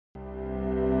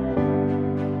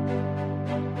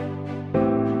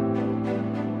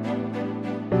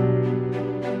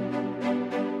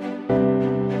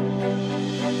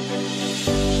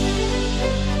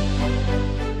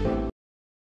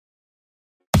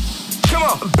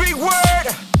Come on, big word.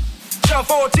 John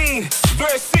 14,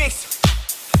 verse 6.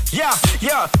 Yeah.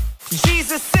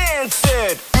 Jesus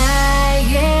answered, I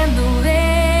am the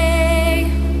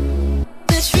way,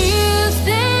 the truth,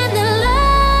 and the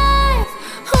life.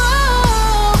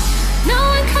 Oh, no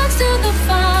one comes to the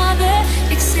Father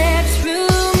except through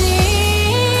me.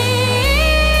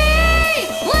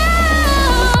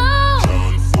 Whoa.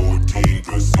 John 14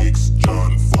 verse 6,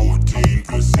 John 14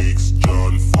 verse 6,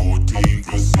 John 14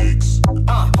 verse 6.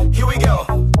 here we go.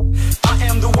 I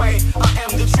am the way, I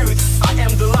am the truth, I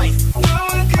am the life. No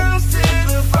one comes to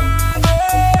the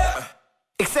Father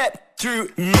except through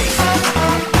me.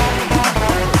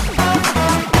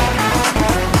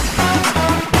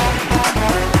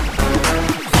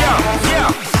 Yeah.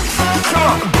 Come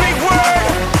on, big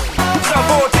word. John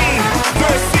 14,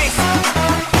 verse 6.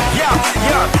 Yeah.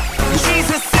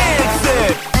 Jesus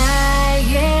answered, I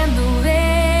am the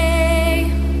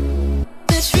way,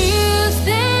 the truth,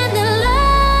 and the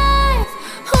life.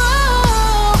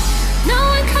 Oh, no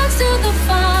one comes to the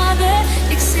Father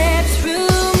except through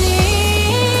me.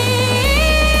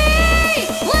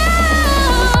 Whoa.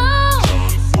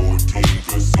 John 14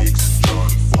 verse 6, John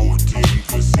 14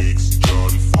 verse 6, John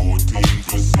 14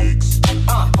 verse 6.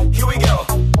 here we go.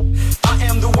 I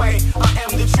am the way, I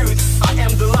am the truth, I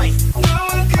am the life. No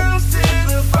one comes to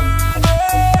the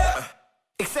Father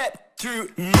except through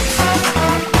me.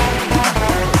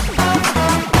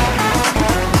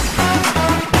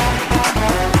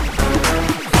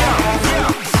 Yeah.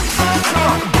 Come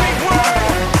on, big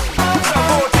word.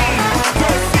 John 14,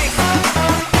 verse 6.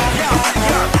 Yeah.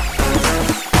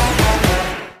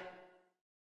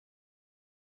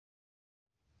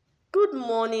 Good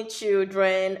morning,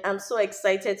 children. I'm so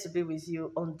excited to be with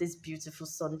you on this beautiful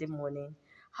Sunday morning.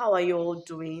 How are you all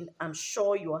doing? I'm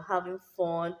sure you're having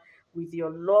fun with your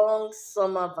long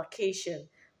summer vacation.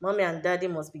 Mommy and Daddy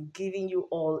must be giving you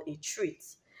all a treat.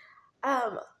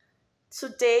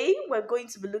 Today, we're going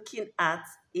to be looking at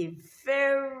a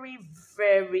very,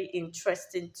 very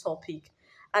interesting topic,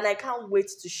 and I can't wait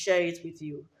to share it with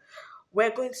you.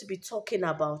 We're going to be talking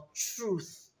about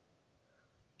truth.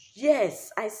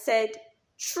 Yes, I said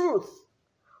truth.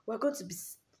 We're going to be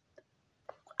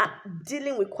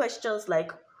dealing with questions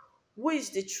like, who is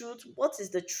the truth? What is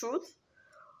the truth?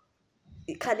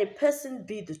 Can a person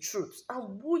be the truth?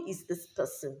 And who is this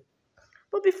person?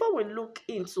 But before we look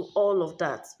into all of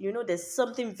that, there's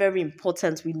something very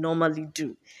important we normally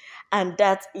do. And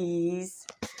that is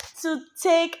to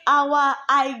take our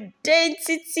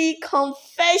identity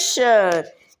confession.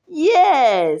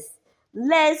 Yes,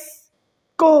 let's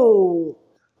go.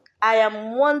 I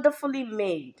am wonderfully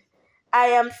made. I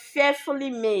am fearfully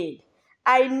made.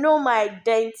 I know my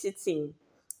identity.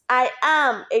 I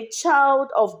am a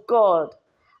child of God.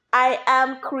 I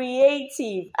am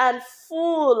creative and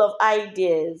full of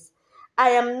ideas.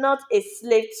 I am not a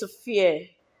slave to fear.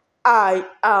 I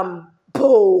am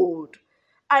bold.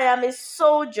 I am a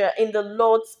soldier in the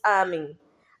Lord's army.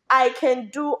 I can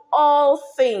do all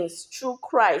things through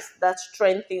Christ that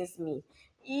strengthens me.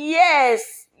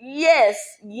 Yes.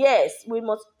 We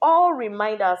must all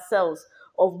remind ourselves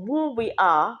of who we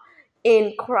are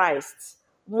in Christ.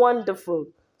 Wonderful.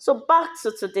 So back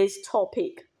to today's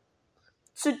topic.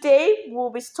 Today, we'll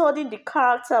be studying the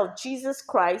character of Jesus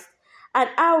Christ and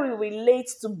how he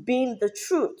relates to being the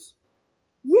truth.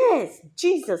 Yes,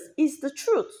 Jesus is the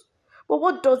truth. But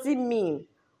what does it mean?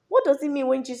 What does it mean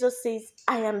when Jesus says,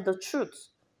 I am the truth?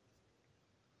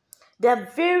 There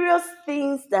are various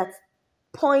things that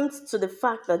point to the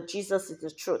fact that Jesus is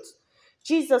the truth.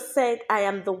 Jesus said, I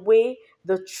am the way,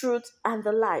 the truth, and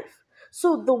the life.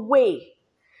 So the way.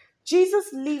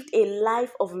 Jesus lived a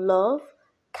life of love,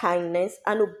 kindness,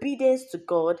 and obedience to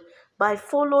God. By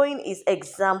following his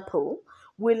example,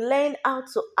 we learn how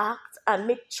to act and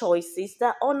make choices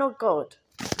that honor God.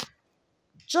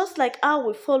 Just like how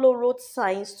we follow road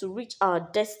signs to reach our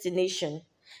destination,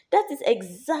 that is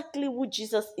exactly who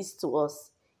Jesus is to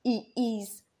us. He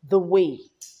is the way.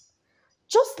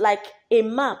 Just like a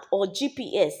map or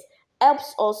GPS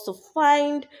helps us to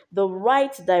find the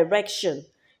right direction,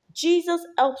 Jesus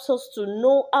helps us to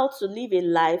know how to live a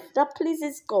life that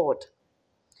pleases God.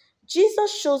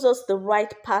 Jesus shows us the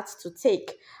right path to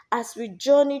take as we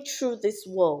journey through this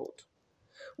world.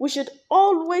 We should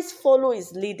always follow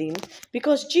his leading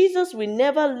because Jesus will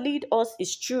never lead us,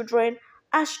 his children,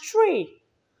 astray.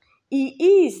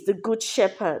 He is the good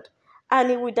shepherd and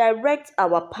he will direct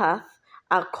our path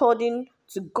according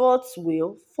to God's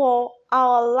will for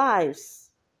our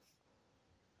lives.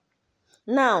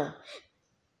 Now,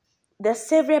 there are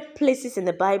several places in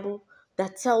the Bible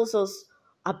that tells us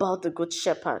about the good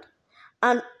shepherd.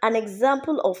 And an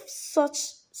example of such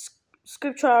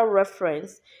scriptural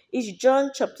reference is John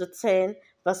chapter 10,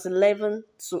 verse 11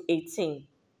 to 18.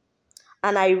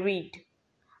 And I read,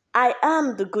 I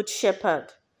am the good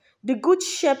shepherd. The good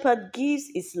shepherd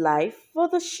gives his life for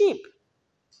the sheep.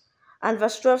 And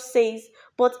verse 12 says,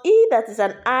 but he that is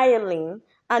an hireling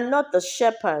and not the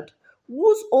shepherd,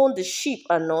 whose own the sheep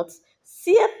are not,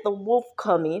 seeth the wolf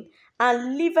coming,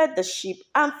 and leaveth the sheep,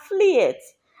 and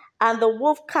fleeth, and the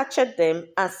wolf catcheth them,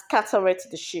 and scattereth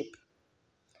the sheep.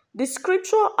 The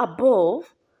scripture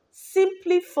above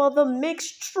simply further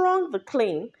makes strong the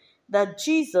claim that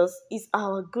Jesus is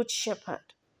our good shepherd,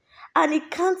 and he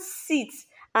can't sit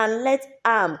and let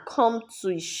harm come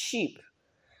his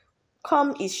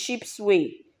sheep's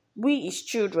way, we his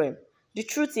children. The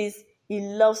truth is, he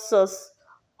loves us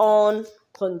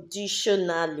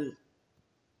unconditionally.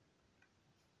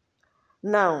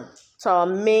 Now, to our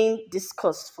main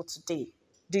discourse for today,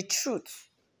 the truth.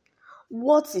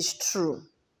 What is true?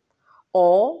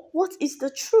 Or what is the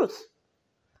truth?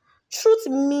 Truth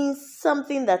means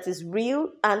something that is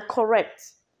real and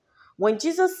correct. When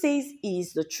Jesus says he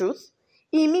is the truth,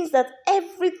 he means that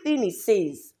everything he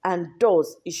says and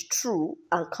does is true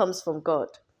and comes from God.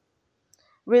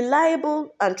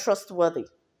 Reliable and trustworthy.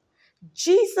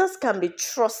 Jesus can be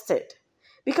trusted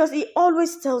because he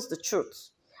always tells the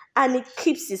truth and he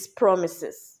keeps his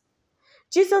promises.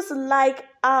 Jesus like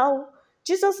how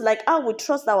we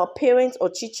trust our parents or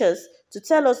teachers to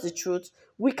tell us the truth,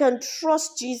 we can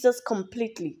trust Jesus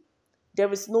completely. There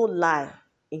is no lie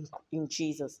in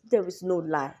Jesus. There is no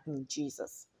lie in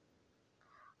Jesus.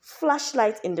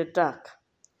 Flashlight in the dark.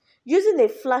 Using a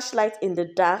flashlight in the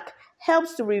dark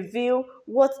helps to reveal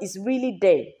what is really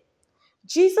there.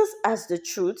 Jesus as the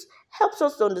truth helps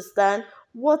us to understand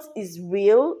what is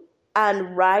real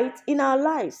and right in our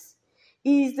lives.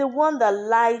 He is the one that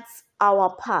lights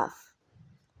our path.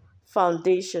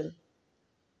 Foundation.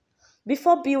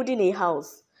 Before building a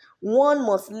house, one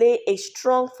must lay a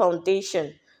strong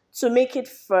foundation to make it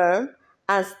firm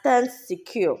and stand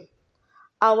secure.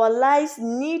 Our lives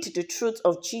need the truth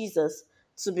of Jesus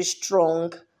to be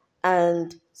strong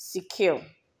and secure.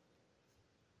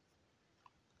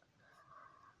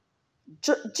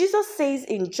 Jesus says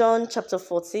in John chapter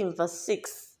 14, verse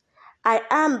 6, I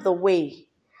am the way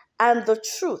and the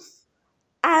truth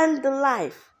and the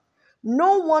life.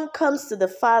 No one comes to the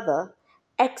Father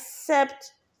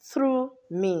except through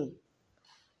me.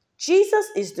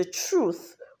 Jesus is the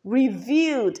truth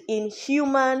revealed in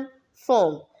human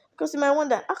form. Because you might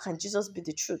wonder, how can Jesus be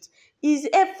the truth? Is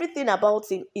everything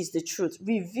about him is the truth,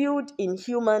 revealed in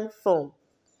human form.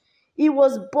 He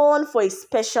was born for a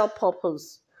special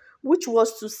purpose, which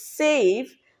was to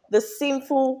save the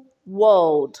sinful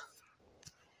world.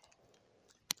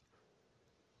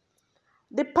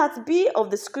 The part B of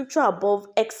the scripture above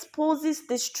exposes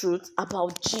this truth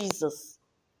about Jesus.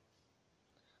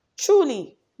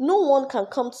 Truly, no one can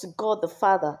come to God the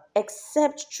Father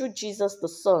except through Jesus the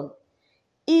Son.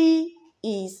 He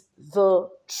is the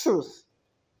truth.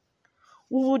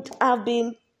 We would have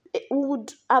been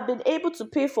able to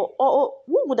pay for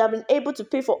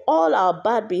all our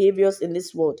bad behaviors in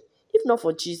this world, if not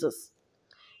for Jesus.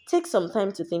 Take some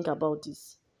time to think about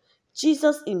this.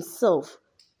 Jesus himself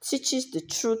teaches the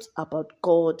truth about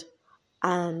God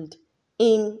and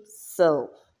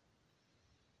himself.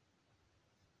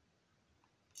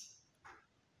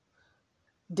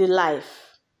 The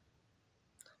life.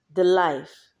 The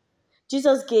life.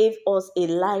 Jesus gave us a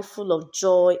life full of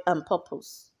joy and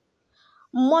purpose.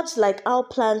 Much like how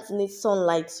plants need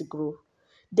sunlight to grow,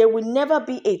 there will never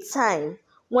be a time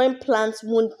when plants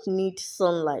won't need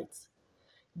sunlight.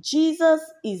 Jesus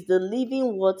is the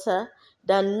living water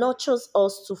that nurtures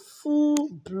us to full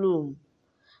bloom.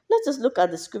 Let us look at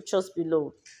the scriptures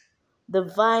below. The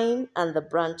vine and the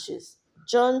branches.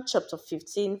 John chapter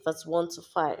 15, verse 1 to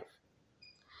 5.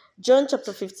 John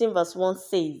chapter 15, verse 1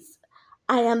 says,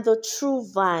 I am the true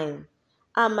vine,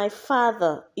 and my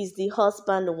Father is the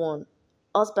husbandman.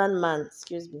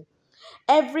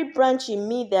 Every branch in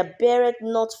me that beareth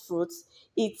not fruit,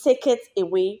 he taketh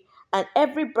away, and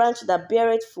every branch that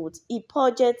beareth fruit, he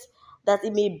purgeth, that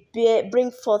it may bring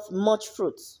forth much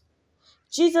fruit.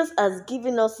 Jesus has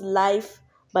given us life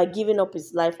by giving up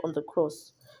his life on the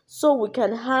cross, so we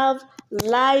can have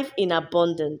life in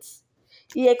abundance.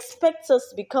 He expects us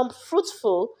to become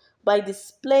fruitful by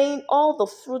displaying all the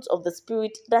fruit of the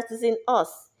Spirit that is in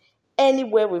us,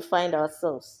 anywhere we find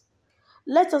ourselves.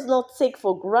 Let us not take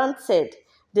for granted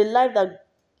the life that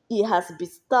he has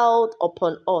bestowed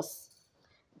upon us.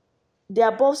 The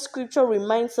above scripture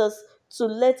reminds us to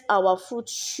let our fruit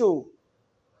show.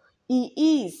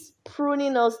 He is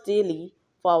pruning us daily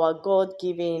for our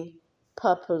God-given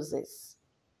purposes.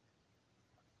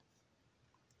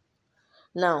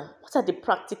 Now, what are the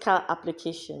practical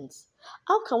applications?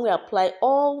 How can we apply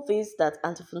all this that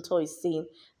Antifunto is saying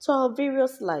to our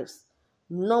various lives?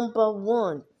 Number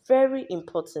one, very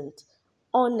important,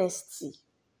 honesty.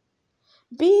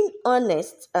 Being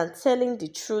honest and telling the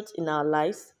truth in our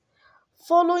lives,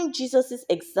 following Jesus'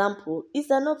 example, is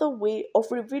another way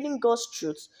of revealing God's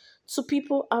truth to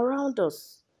people around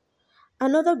us.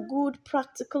 Another good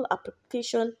practical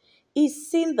application is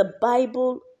seeing the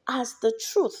Bible as the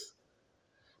truth.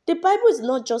 The Bible is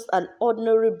not just an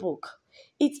ordinary book,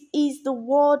 it is the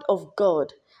Word of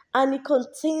God, and it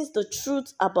contains the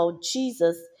truth about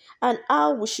Jesus and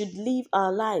how we should live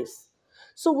our lives.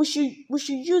 So we should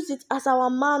use it as our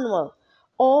manual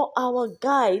or our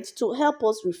guide to help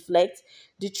us reflect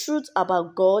the truth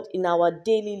about God in our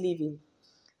daily living,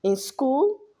 in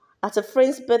school, at a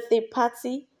friend's birthday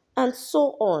party, and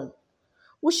so on.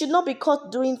 We should not be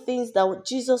caught doing things that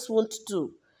Jesus won't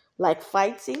do, like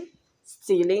fighting,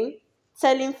 stealing,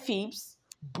 telling fibs,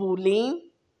 bullying,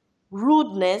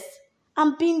 rudeness,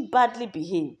 and being badly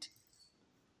behaved.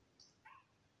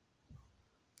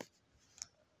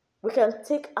 We can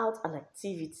take out an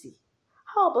activity.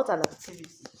 How about an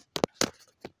activity?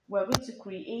 We're going to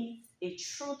create a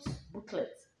truth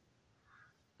booklet,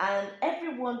 and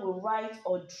everyone will write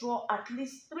or draw at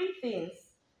least 3 things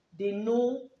they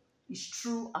know is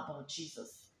true about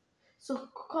Jesus. So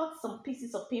cut some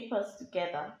pieces of papers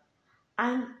together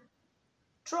and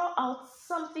draw out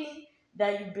something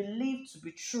that you believe to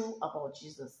be true about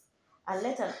Jesus. And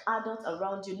let an adult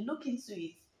around you look into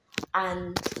it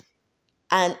and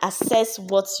assess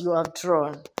what you have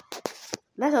drawn.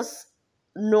 Let us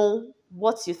know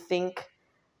what you think,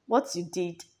 what you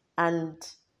did, and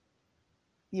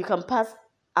you can pass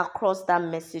across that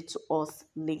message to us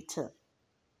later.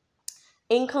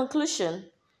 In conclusion,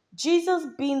 Jesus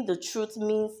being the truth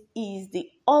means he is the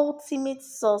ultimate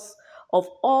source of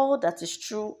all that is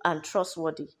true and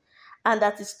trustworthy, and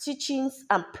that his teachings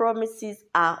and promises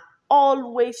are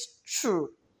always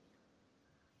true.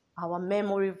 Our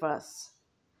memory verse.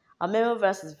 Our memory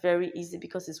verse is very easy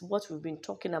because it's what we've been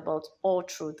talking about all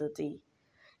through the day.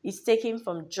 It's taken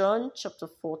from John chapter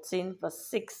 14, verse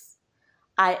 6.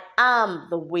 I am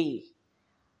the way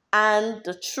and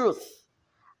the truth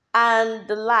and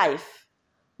the life.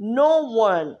 No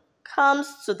one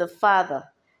comes to the Father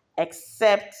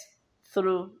except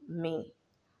through me.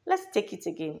 Let's take it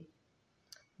again.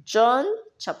 John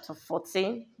chapter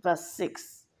 14, verse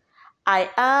 6. I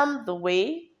am the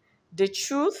way, the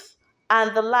truth,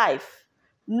 and the life.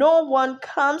 No one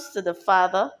comes to the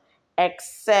Father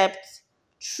except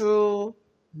through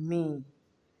me.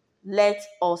 Let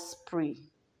us pray.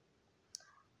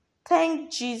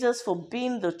 Thank Jesus for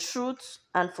being the truth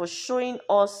and for showing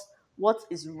us what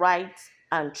is right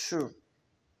and true.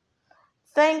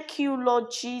 Thank you,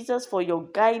 Lord Jesus, for your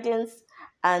guidance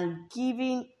and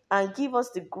give us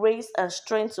the grace and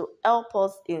strength to help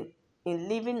us in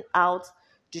living out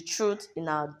the truth in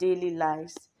our daily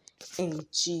lives. In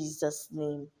Jesus'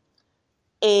 name.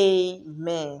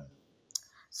 Amen.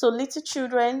 So, little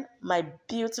children, my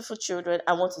beautiful children,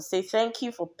 I want to say thank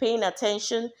you for paying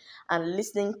attention and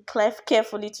listening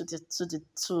carefully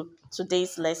to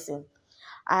today's lesson.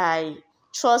 I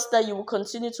trust that you will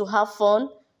continue to have fun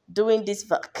during this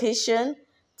vacation.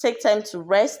 Take time to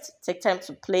rest, take time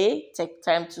to play, take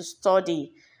time to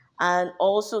study, and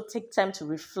also take time to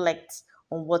reflect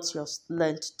on what you have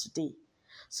learned today.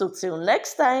 So till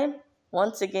next time,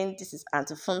 once again, this is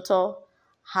Auntie Funto.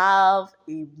 Have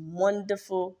a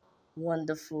wonderful,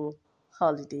 wonderful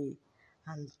holiday.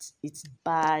 And it's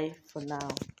bye for now.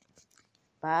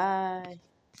 Bye.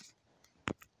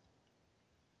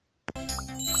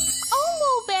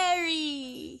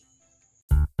 Omoberry!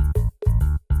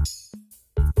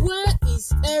 Where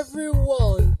is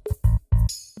everyone?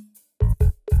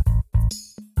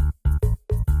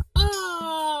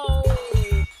 Ow!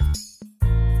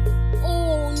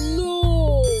 Oh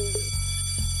no!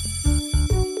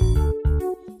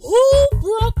 Who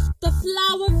broke the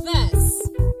flower vase?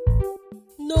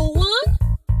 No one?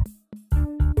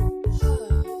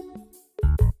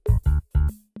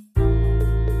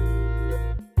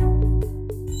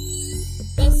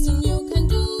 Best thing you can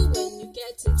do when you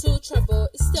get into trouble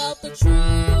is tell the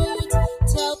truth.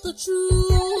 Tell the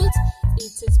truth.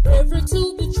 It takes bravery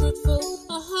to be truthful.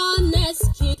 A honest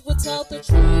kid will tell the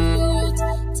truth.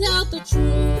 Tell the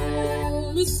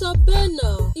truth. Mr.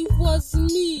 Benner, it was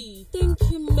me. Thank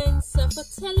you, Mensa, for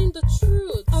telling the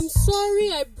truth. I'm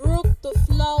sorry I broke the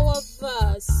flower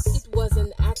vase. It was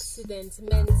an accident,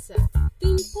 Mensa. The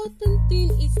important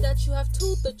thing is that you have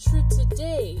told the truth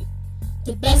today.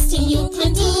 The best thing you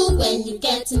can do when you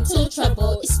get into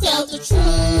trouble is tell the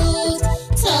truth.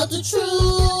 Tell the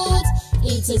truth.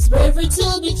 It is bravery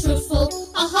to be truthful.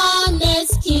 A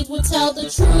honest kid will tell the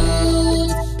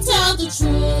truth. Tell the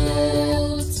truth.